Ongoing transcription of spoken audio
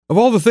Of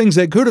all the things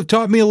that could have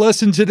taught me a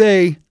lesson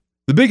today,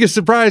 the biggest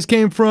surprise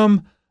came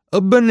from a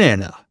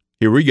banana.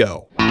 Here we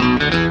go.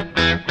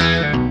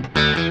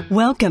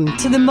 Welcome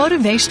to the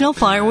Motivational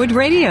Firewood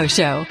Radio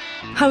Show,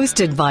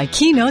 hosted by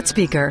keynote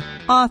speaker,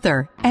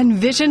 author, and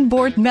Vision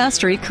Board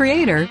Mastery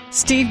creator,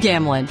 Steve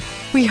Gamlin.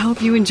 We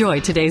hope you enjoy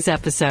today's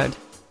episode.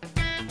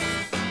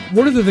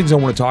 One of the things I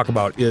want to talk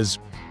about is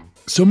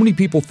so many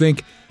people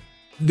think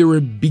there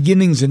are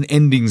beginnings and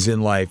endings in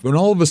life, and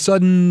all of a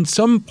sudden,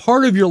 some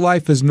part of your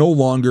life is no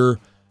longer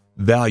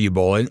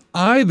valuable, and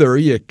either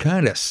you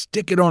kind of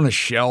stick it on a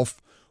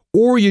shelf,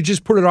 or you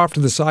just put it off to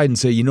the side and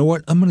say, you know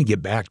what, I'm going to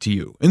get back to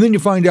you. And then you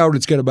find out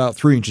it's got about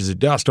 3 inches of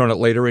dust on it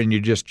later, and you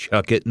just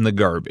chuck it in the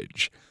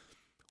garbage.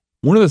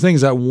 One of the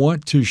things I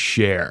want to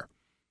share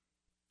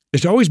is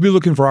to always be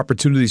looking for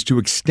opportunities to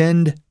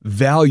extend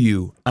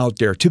value out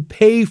there, to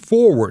pay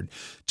forward,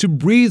 to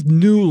breathe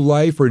new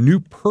life or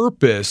new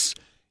purpose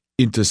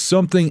into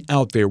something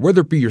out there,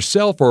 whether it be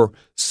yourself or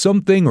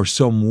something or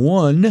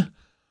someone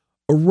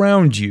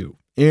around you.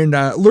 And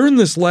I learned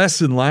this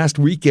lesson last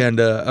weekend.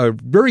 A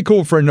very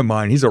cool friend of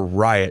mine, he's a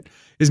riot.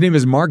 His name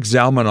is Mark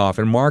Zalmanoff,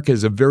 and Mark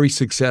is a very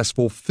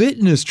successful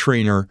fitness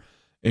trainer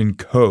and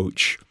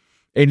coach.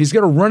 And he's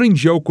got a running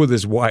joke with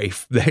his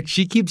wife that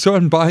she keeps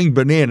on buying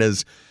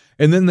bananas,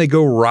 and then they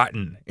go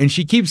rotten. And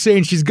she keeps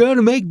saying she's going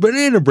to make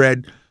banana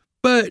bread,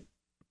 but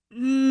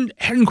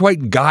hadn't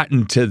quite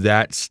gotten to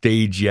that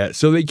stage yet.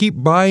 So they keep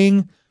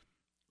buying,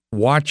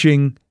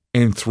 watching,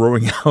 and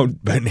throwing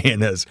out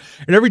bananas.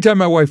 And every time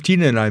my wife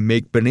Tina and I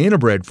make banana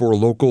bread for a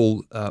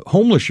local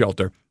homeless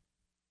shelter,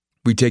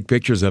 we take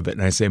pictures of it.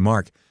 And I say,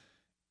 Mark,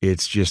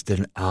 it's just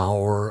an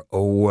hour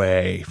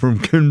away from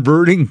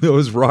converting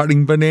those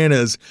rotting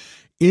bananas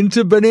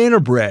into banana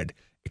bread,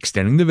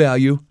 extending the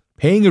value,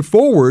 paying it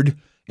forward,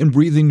 and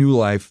breathing new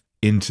life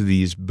into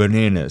these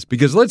bananas.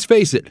 Because let's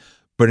face it,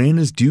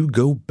 bananas do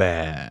go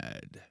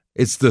bad.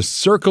 It's the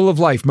circle of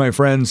life, my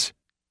friends.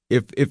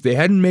 If they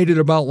hadn't made it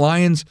about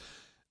lions,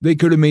 they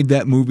could have made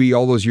that movie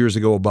all those years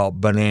ago about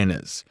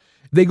bananas.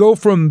 They go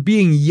from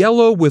being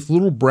yellow with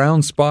little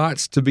brown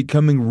spots to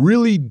becoming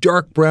really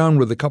dark brown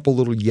with a couple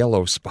little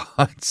yellow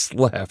spots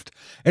left.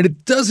 And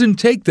it doesn't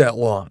take that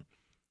long.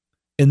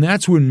 And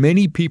that's when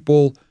many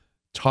people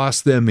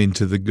toss them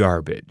into the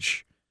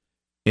garbage.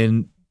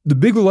 And the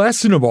big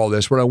lesson of all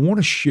this, what I want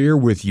to share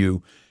with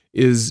you,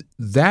 is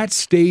that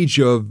stage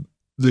of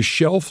the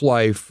shelf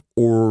life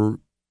or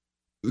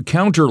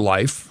counter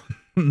life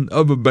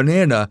of a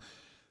banana.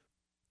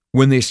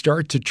 When they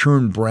start to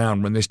turn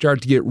brown, when they start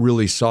to get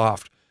really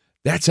soft,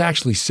 that's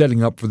actually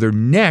setting up for their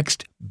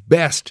next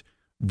best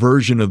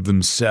version of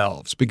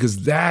themselves,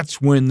 because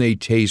that's when they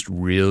taste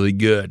really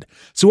good.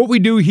 So what we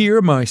do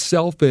here,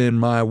 myself and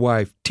my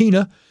wife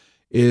Tina,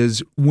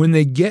 is when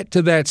they get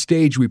to that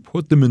stage, we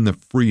put them in the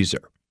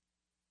freezer.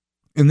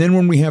 And then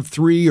when we have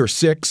 3 or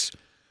 6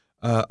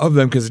 of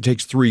them, because it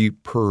takes 3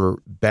 per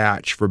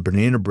batch for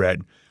banana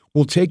bread,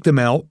 we'll take them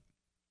out.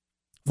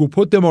 We'll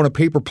put them on a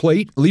paper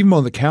plate, leave them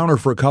on the counter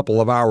for a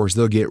couple of hours.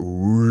 They'll get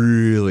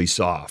really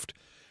soft.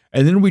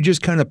 And then we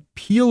just kind of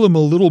peel them a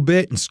little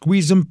bit and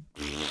squeeze them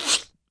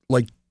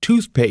like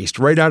toothpaste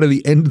right out of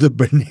the end of the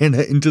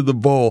banana into the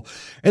bowl,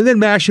 and then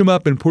mash them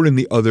up and put in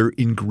the other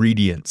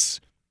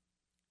ingredients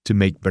to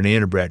make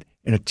banana bread.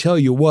 And I tell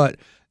you what,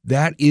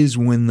 that is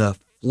when the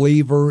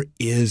flavor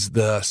is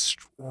the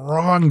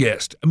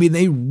strongest. I mean,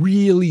 they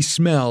really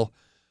smell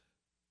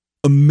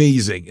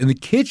amazing. And the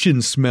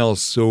kitchen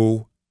smells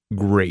so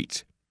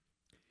great.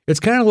 It's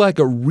kind of like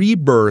a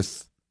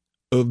rebirth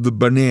of the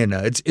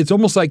banana. It's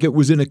almost like it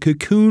was in a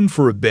cocoon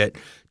for a bit,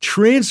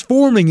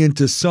 transforming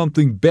into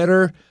something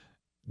better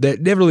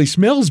that definitely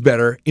smells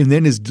better and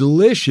then is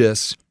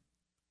delicious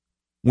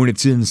when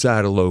it's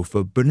inside a loaf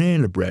of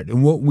banana bread.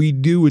 And what we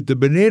do with the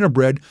banana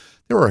bread,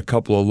 there are a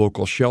couple of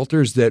local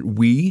shelters that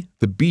we,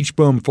 the Beach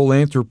Bum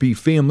Philanthropy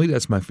family,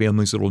 that's my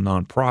family's little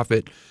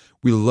nonprofit,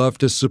 we love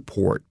to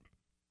support.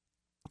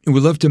 And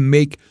we love to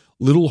make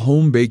little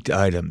home-baked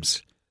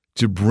items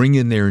to bring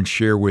in there and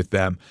share with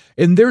them.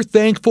 And they're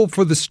thankful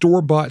for the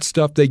store-bought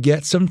stuff they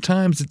get.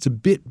 Sometimes it's a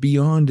bit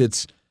beyond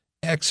its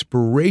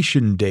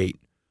expiration date.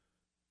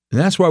 And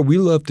that's why we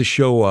love to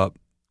show up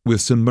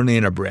with some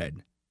banana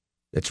bread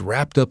that's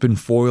wrapped up in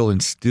foil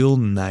and still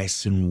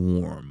nice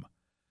and warm.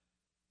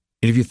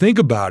 And if you think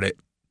about it,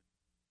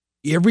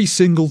 every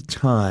single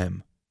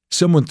time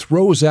someone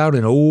throws out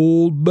an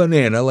old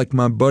banana, like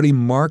my buddy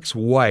Mark's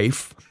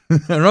wife,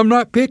 and I'm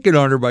not picking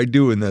on her by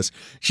doing this.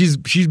 She's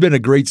been a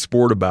great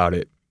sport about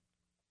it.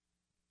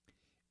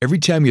 Every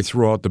time you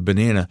throw out the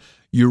banana,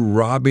 you're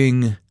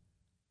robbing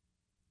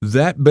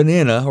that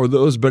banana or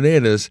those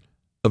bananas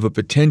of a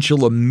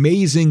potential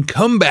amazing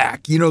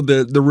comeback. You know,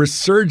 the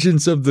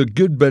resurgence of the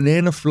good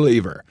banana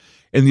flavor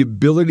and the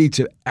ability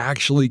to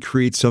actually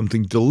create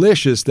something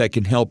delicious that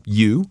can help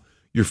you,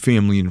 your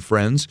family and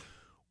friends,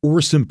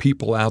 or some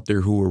people out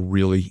there who are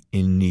really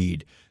in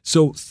need.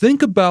 So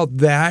think about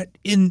that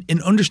and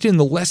understand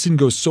the lesson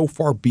goes so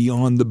far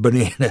beyond the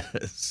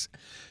bananas.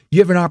 You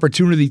have an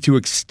opportunity to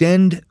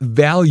extend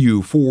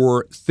value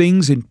for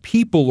things and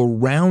people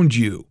around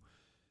you.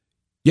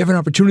 You have an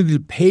opportunity to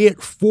pay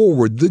it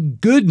forward, the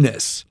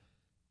goodness,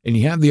 and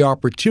you have the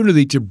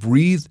opportunity to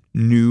breathe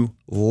new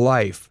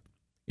life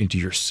into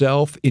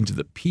yourself, into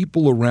the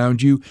people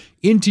around you,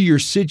 into your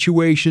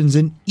situations,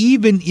 and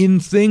even in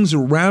things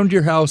around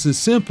your house as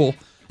simple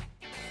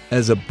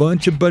as a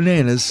bunch of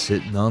bananas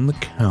sitting on the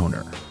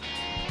counter.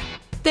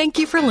 Thank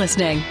you for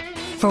listening.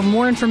 For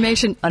more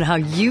information on how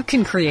you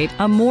can create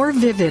a more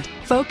vivid,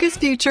 focused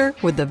future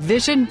with the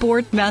Vision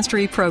Board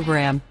Mastery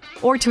Program,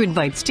 or to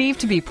invite Steve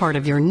to be part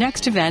of your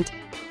next event,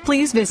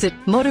 please visit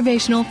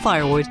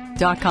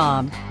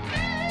motivationalfirewood.com.